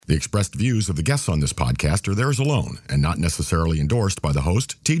The expressed views of the guests on this podcast are theirs alone and not necessarily endorsed by the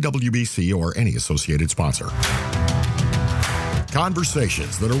host, TWBC, or any associated sponsor.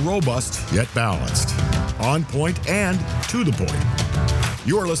 Conversations that are robust yet balanced, on point and to the point.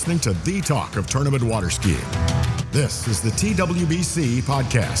 You are listening to the talk of tournament water skiing. This is the TWBC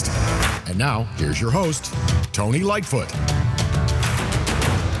podcast. And now, here's your host, Tony Lightfoot.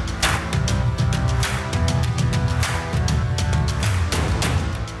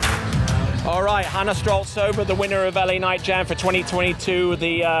 All right, Hannah Stroltsover, the winner of LA Night Jam for 2022.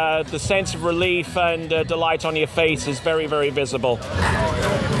 The sense of relief and delight on your face is very, very visible.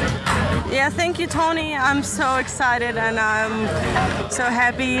 Yeah, thank you, Tony. I'm so excited and I'm so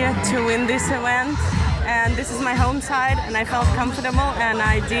happy to win this event. And this is my home side, and I felt comfortable, and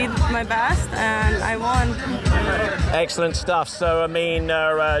I did my best, and I won. Excellent stuff. So, I mean,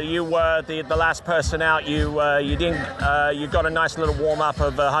 you were the last person out. You got a nice little warm up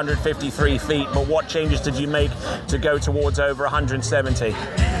of 153 feet. But what changes did you make to go towards over 170?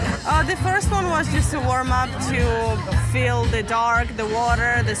 The first one was just to warm up, to feel the dark, the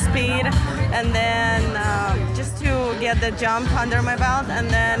water, the speed, and then just to get the jump under my belt, and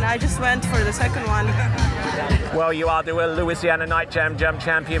then I just went for the second one. Well, you are the Louisiana Night Jam Jump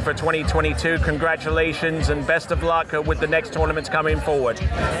Champion for 2022. Congratulations and best of luck with the next tournaments coming forward.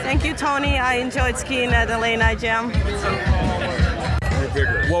 Thank you, Tony. I enjoyed skiing at LA Night Jam.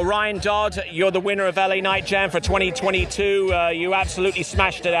 Well, Ryan Dodd, you're the winner of LA Night Jam for 2022. You absolutely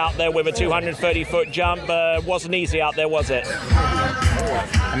smashed it out there with a 230-foot jump. Wasn't easy out there, was it?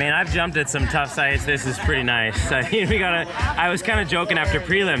 I mean, I've jumped at some tough sites. This is pretty nice. I mean, I was kind of joking after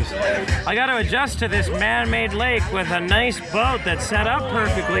prelims. I got to adjust to this man-made lake with a nice boat that's set up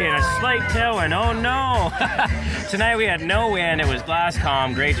perfectly and a slight tailwind. Oh no! Tonight we had no wind. It was glass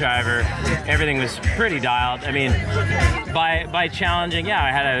calm, great driver. Everything was pretty dialed. I mean, by challenging, yeah,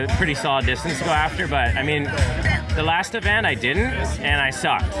 I had a pretty solid distance to go after, but I mean, the last event I didn't, and I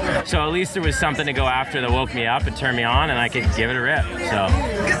sucked. So at least there was something to go after that woke me up and turned me on, and I could give it a rip.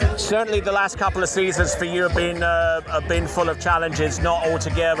 So certainly the last couple of seasons for you have been full of challenges, not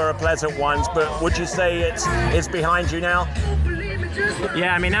altogether pleasant ones, but would you say it's behind you now?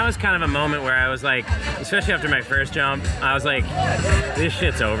 Yeah, I mean, that was kind of a moment where I was like, especially after my first jump, I was like, this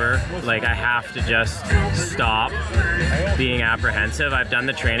shit's over. Like, I have to just stop being apprehensive. I've done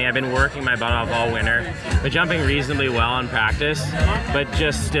the training. I've been working my butt off all winter. Been jumping reasonably well in practice, but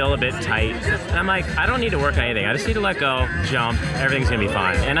just still a bit tight. And I'm like, I don't need to work on anything. I just need to let go, jump, everything's gonna be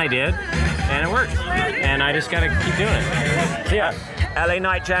fine. And I did, and it worked. And I just gotta keep doing it. So yeah. LA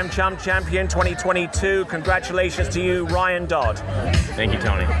Night Jam Jump Champion 2022. Congratulations to you, Ryan Dodd. Thank you,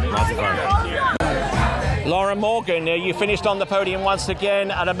 Tony. Lots of fun. Laura Morgan, you finished on the podium once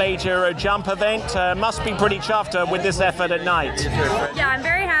again at a major jump event. Must be pretty chuffed with this effort at night. Yeah, I'm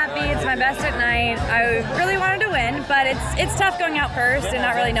very happy. It's my best at night. I really wanted to win, but it's tough going out first and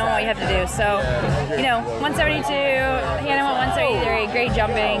not really knowing what you have to do. So, 172, Hannah went 173, great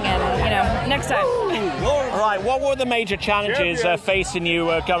jumping, and, next time. All right, what were the major challenges facing you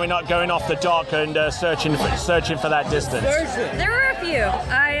going off the dock and searching for that distance? There were a few.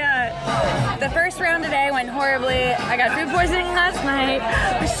 The first round today went horribly. I got food poisoning last night.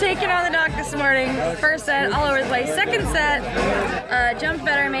 Was shaking on the dock this morning. First set, all over the place. Second set, jumped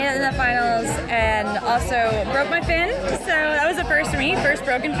better, made it in the finals, and also broke my fin. So that was the first for me, first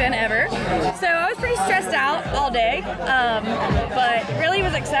broken fin ever. So I was pretty stressed out all day, but really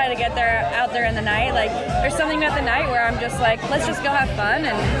was excited to get out there in the night. Like, there's something about the night where I'm just like, let's just go have fun,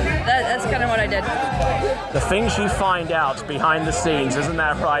 and that's kind of what I did. The things you find out behind the scenes, isn't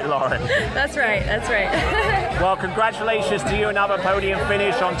that right, Lauren? That's right. Well, congratulations to you, another podium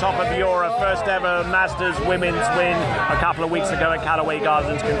finish on top of your first ever Masters women's win a couple of weeks ago at Callaway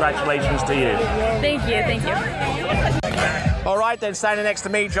Gardens. Congratulations to you. Thank you. All right, then, standing next to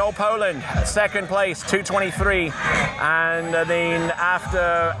me, Joel Poland, second place, 223. And then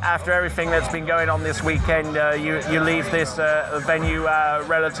after everything that's been going on this weekend, you leave this venue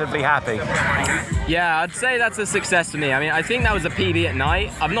relatively happy. Yeah, I'd say that's a success for me. I mean, I think that was a PB at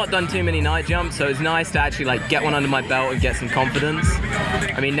night. I've not done too many night jumps, so it's nice to actually get one under my belt and get some confidence.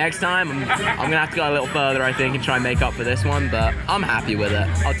 I mean, next time I'm gonna have to go a little further, I think, and try and make up for this one, but I'm happy with it.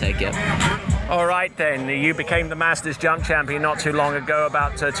 I'll take it. All right, then. You became the Masters Jump Champion not too long ago,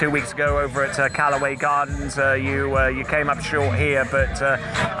 about 2 weeks ago over at Callaway Gardens. You came up short here, but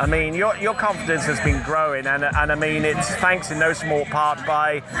I mean, your confidence has been growing, and I mean, it's thanks in no small part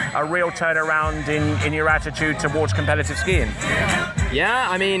by a real turnaround in your attitude towards competitive skiing. Yeah,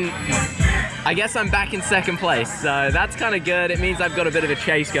 I mean, I guess I'm back in second place, so that's kind of good. It means I've got a bit of a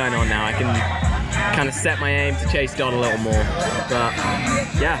chase going on now. I kind of set my aim to chase Dodd a little more. But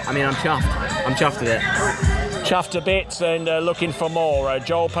yeah, I mean, I'm chuffed. I'm chuffed with it. Chuffed a bit and looking for more.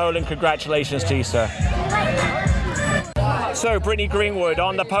 Joel Poland, congratulations to you, sir. So, Brittany Greenwood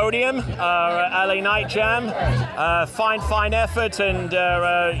on the podium, LA Night Jam. Fine effort, and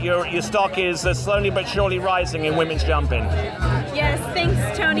your stock is slowly but surely rising in women's jumping. Yes,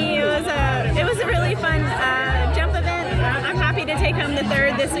 thanks, Tony. It was a really fun jump event. I'm happy to take home the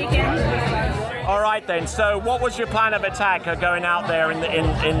third this weekend. All right then. So, what was your plan of attack going out there in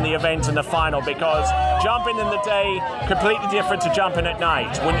the event and the final? Because jumping in the day completely different to jumping at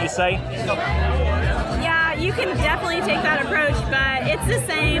night, wouldn't you say? Yeah, you can definitely take that approach, but it's the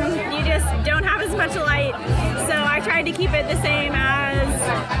same. You just don't have as much light. So I tried to keep it the same as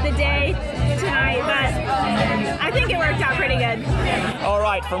the day tonight, but I think it worked out pretty good. All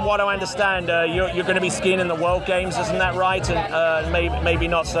right. From what I understand, you're going to be skiing in the World Games, isn't that right? And maybe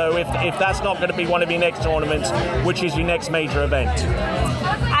not so. If that's not going to be one of your next tournaments, which is your next major event?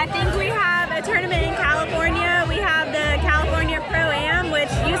 I think we have a tournament in California. We have the California Pro-Am,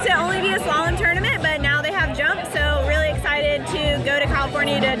 which used to only be a slalom tournament, but now they have jump, so really excited to go to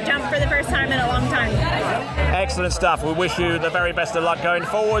California to jump for the first time in a long time. Excellent stuff. We wish you the very best of luck going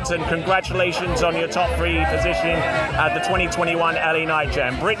forwards, and congratulations on your top 3 position at the 2021 LA Night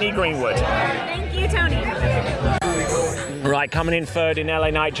Jam. Brittany Greenwood. Thank you, Tony. Right, coming in third in LA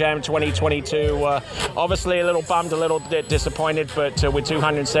Night Jam 2022. Obviously a little bummed, a little bit disappointed, but with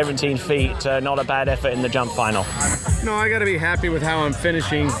 217 feet, not a bad effort in the jump final. No, I got to be happy with how I'm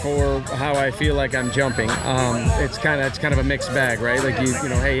finishing for how I feel like I'm jumping. It's kind of a mixed bag, right? Like you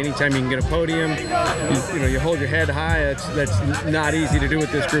know, hey, anytime you can get a podium, you hold your head high. That's not easy to do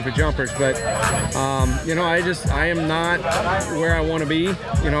with this group of jumpers. But you know, I am not where I want to be.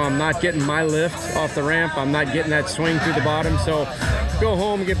 You know, I'm not getting my lift off the ramp. I'm not getting that swing through the bottom. So go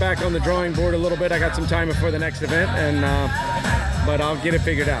home, get back on the drawing board a little bit. I got some time before the next event, and but I'll get it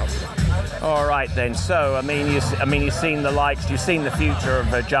figured out. All right then. So I mean, you've seen the likes, you've seen the future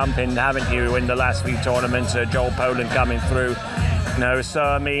of jumping, haven't you? In the last few tournaments, Joel Poland coming through. No, so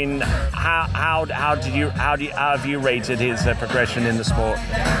I mean, how have you rated his progression in the sport?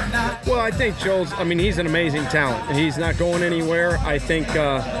 Well, I think Joel's. I mean, he's an amazing talent. He's not going anywhere. I think,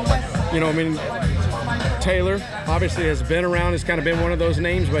 you know, I mean, Taylor obviously has been around, has kind of been one of those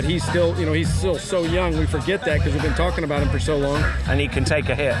names, but he's still, you know, he's still so young. We forget that because we've been talking about him for so long. And he can take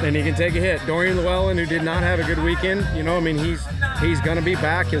a hit. Dorian Llewellyn, who did not have a good weekend, you know, I mean, he's going to be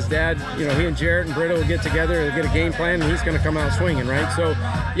back. His dad, you know, he and Jarrett and Britta will get together, they'll get a game plan, and he's going to come out swinging, right? So,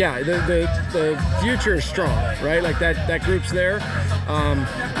 yeah, the future is strong, right? Like that group's there.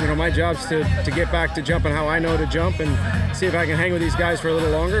 You know, my job's to get back to jumping how I know to jump and see if I can hang with these guys for a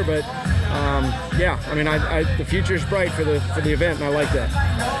little longer, but yeah, I mean, the future's bright for the event, and I like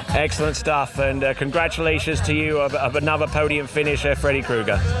that. Excellent stuff, and congratulations to you of another podium finish, Freddie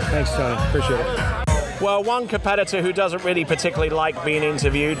Krueger. Thanks, Tony. Appreciate it. Well, one competitor who doesn't really particularly like being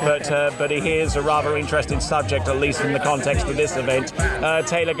interviewed, but he is a rather interesting subject, at least in the context of this event,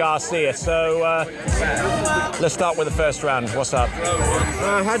 Taylor Garcia. So let's start with the first round. What's up?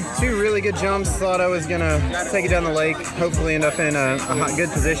 I had 2 really good jumps. Thought I was going to take it down the lake, hopefully end up in a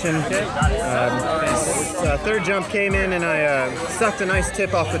good position. Third jump came in, and I sucked a nice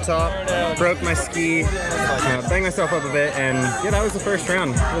tip off the top, broke my ski, banged myself up a bit, and yeah, that was the first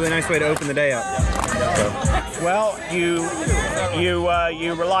round. Really nice way to open the day up. Well, you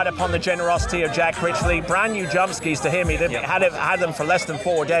relied upon the generosity of Jack Critchley. Brand new jump skis to him. He had them for less than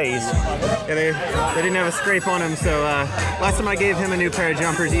 4 days. Yeah, they didn't have a scrape on them, so last time I gave him a new pair of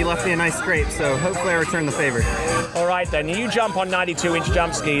jumpers, he left me a nice scrape, so hopefully I return the favor. All right then, you jump on 92-inch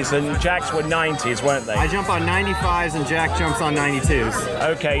jump skis, and Jack's were 90s, weren't they? I jump on 95s, and Jack jumps on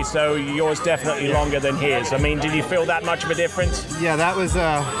 92s. Okay, so yours definitely longer than his. I mean, did you feel that much of a difference? Yeah, that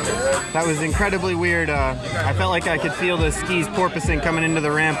was incredibly weird. I felt like I could feel the skis porpoising coming into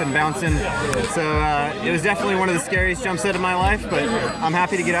the ramp and bouncing. So it was definitely one of the scariest jump sets of my life, but I'm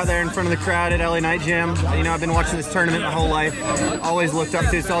happy to get out there in front of the crowd at LA Night Jam. You know, I've been watching this tournament my whole life. Always looked up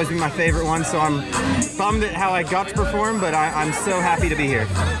to it. It's always been my favorite one, so I'm bummed at how I got to perform, but I'm so happy to be here.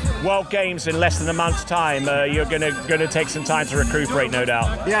 World Games in less than a month's time. You're gonna take some time to recuperate, no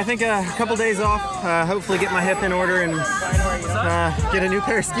doubt. Yeah, I think a couple days off. Hopefully get my hip in order and get a new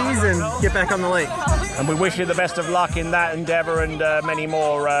pair of skis and get back on the lake. And we wish you the best of luck in that endeavor and many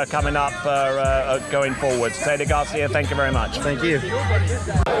more coming up going forward. Taylor Garcia, thank you very much. Thank you.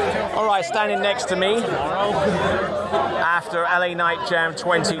 All right, standing next to me after LA Night Jam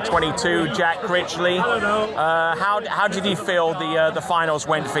 2022, Jack Critchley. How did you feel the finals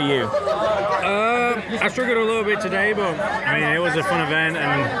went for you? you? I struggled a little bit today, but I mean, it was a fun event,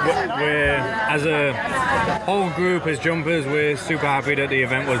 and we're, as a whole group, as jumpers, we're super happy that the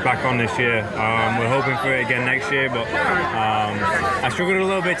event was back on this year. We're hoping for it again next year, but I struggled a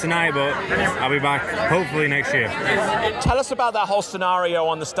little bit tonight, but I'll be back hopefully next year. Tell us about that whole scenario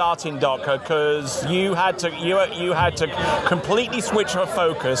on the starting dock, because you had to completely switch your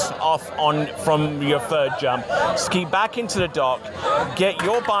focus from your third jump, ski back into the dock, get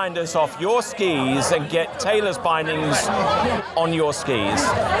your binders off your skis, and get Taylor's bindings on your skis.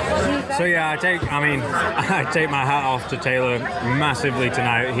 So yeah, I take my hat off to Taylor massively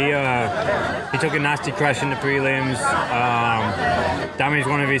tonight. He took a nasty crash in the prelims, damaged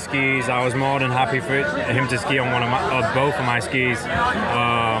one of his skis. I was more than happy for him to ski on both of my skis.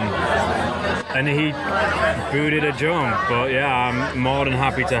 And he booted a jump, but yeah, I'm more than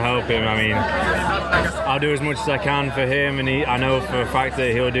happy to help him. I mean, I'll do as much as I can for him, and I know for a fact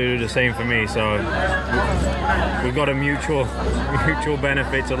that he'll do the same for me. So we've got a mutual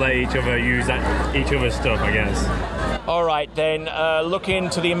benefit to let each other use each other's stuff, I guess. All right, then, looking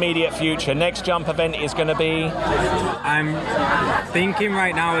to the immediate future. Next jump event is going to be? I'm thinking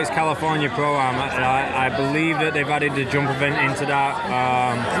right now it's California Pro-Am. I believe that they've added the jump event into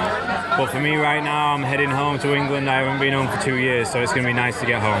that. But for me right now, I'm heading home to England. I haven't been home for 2 years, so it's going to be nice to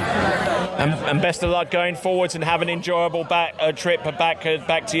get home. And best of luck going forwards, and have an enjoyable trip back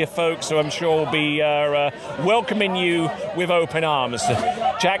to your folks, who I'm sure will be welcoming you with open arms.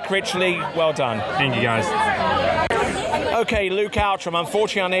 Jack Critchley, well done. Thank you, guys. Okay, Luke Outram,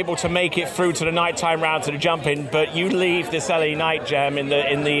 unfortunately unable to make it through to the nighttime round to the jumping, but you leave this LA Night Jam in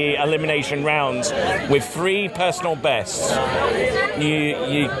the elimination rounds with 3 personal bests.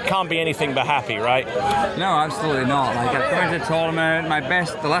 You can't be anything but happy, right? No, absolutely not. Like, I've gone to the tournament. My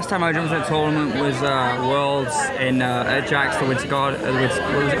best, the last time I jumped at a tournament was Worlds at Jack's, the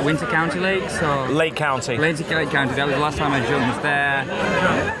Winter County Lake. So Lake County. Lake County. That was the last time I jumped there,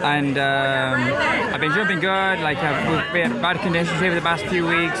 and I've been jumping good. Like, we've been bad conditions here for the past few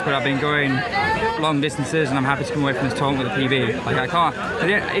weeks, but I've been going long distances, and I'm happy to come away from this tournament with a PB. Like, I can't.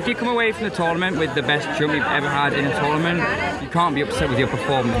 If you come away from the tournament with the best jump you've ever had in a tournament, you can't be upset with your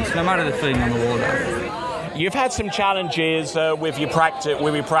performance, no matter the feeling on the water. You've had some challenges with your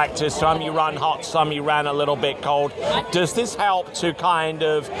practice. Some you run hot, some you ran a little bit cold. Does this help to kind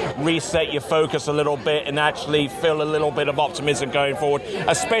of reset your focus a little bit and actually feel a little bit of optimism going forward,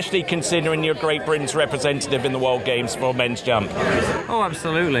 especially considering you're Great Britain's representative in the World Games for men's jump? Oh,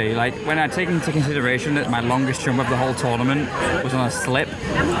 absolutely. Like, when I take into consideration that my longest jump of the whole tournament was on a slip,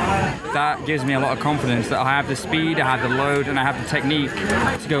 that gives me a lot of confidence that I have the speed, I have the load, and I have the technique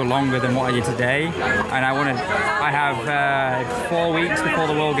to go longer than what I did today. And I have 4 weeks before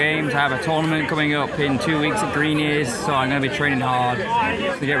the World Games. I have a tournament coming up in 2 weeks at Greenies, so I'm going to be training hard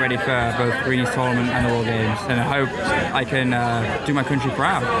to get ready for both the Greenies tournament and the World Games. And I hope I can do my country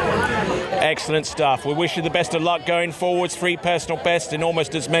proud. Excellent stuff. We wish you the best of luck going forwards. 3 personal bests in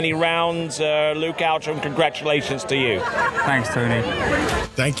almost as many rounds. Luke Outram, congratulations to you. Thanks, Tony.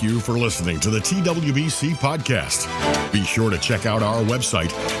 Thank you for listening to the TWBC podcast. Be sure to check out our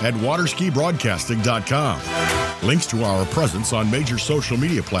website at waterskibroadcasting.com. Links to our presence on major social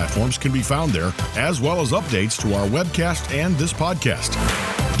media platforms can be found there, as well as updates to our webcast and this podcast.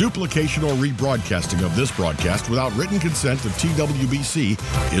 Duplication or rebroadcasting of this broadcast without written consent of TWBC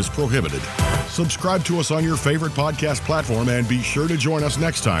is prohibited. Subscribe to us on your favorite podcast platform, and be sure to join us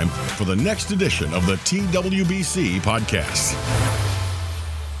next time for the next edition of the TWBC podcast.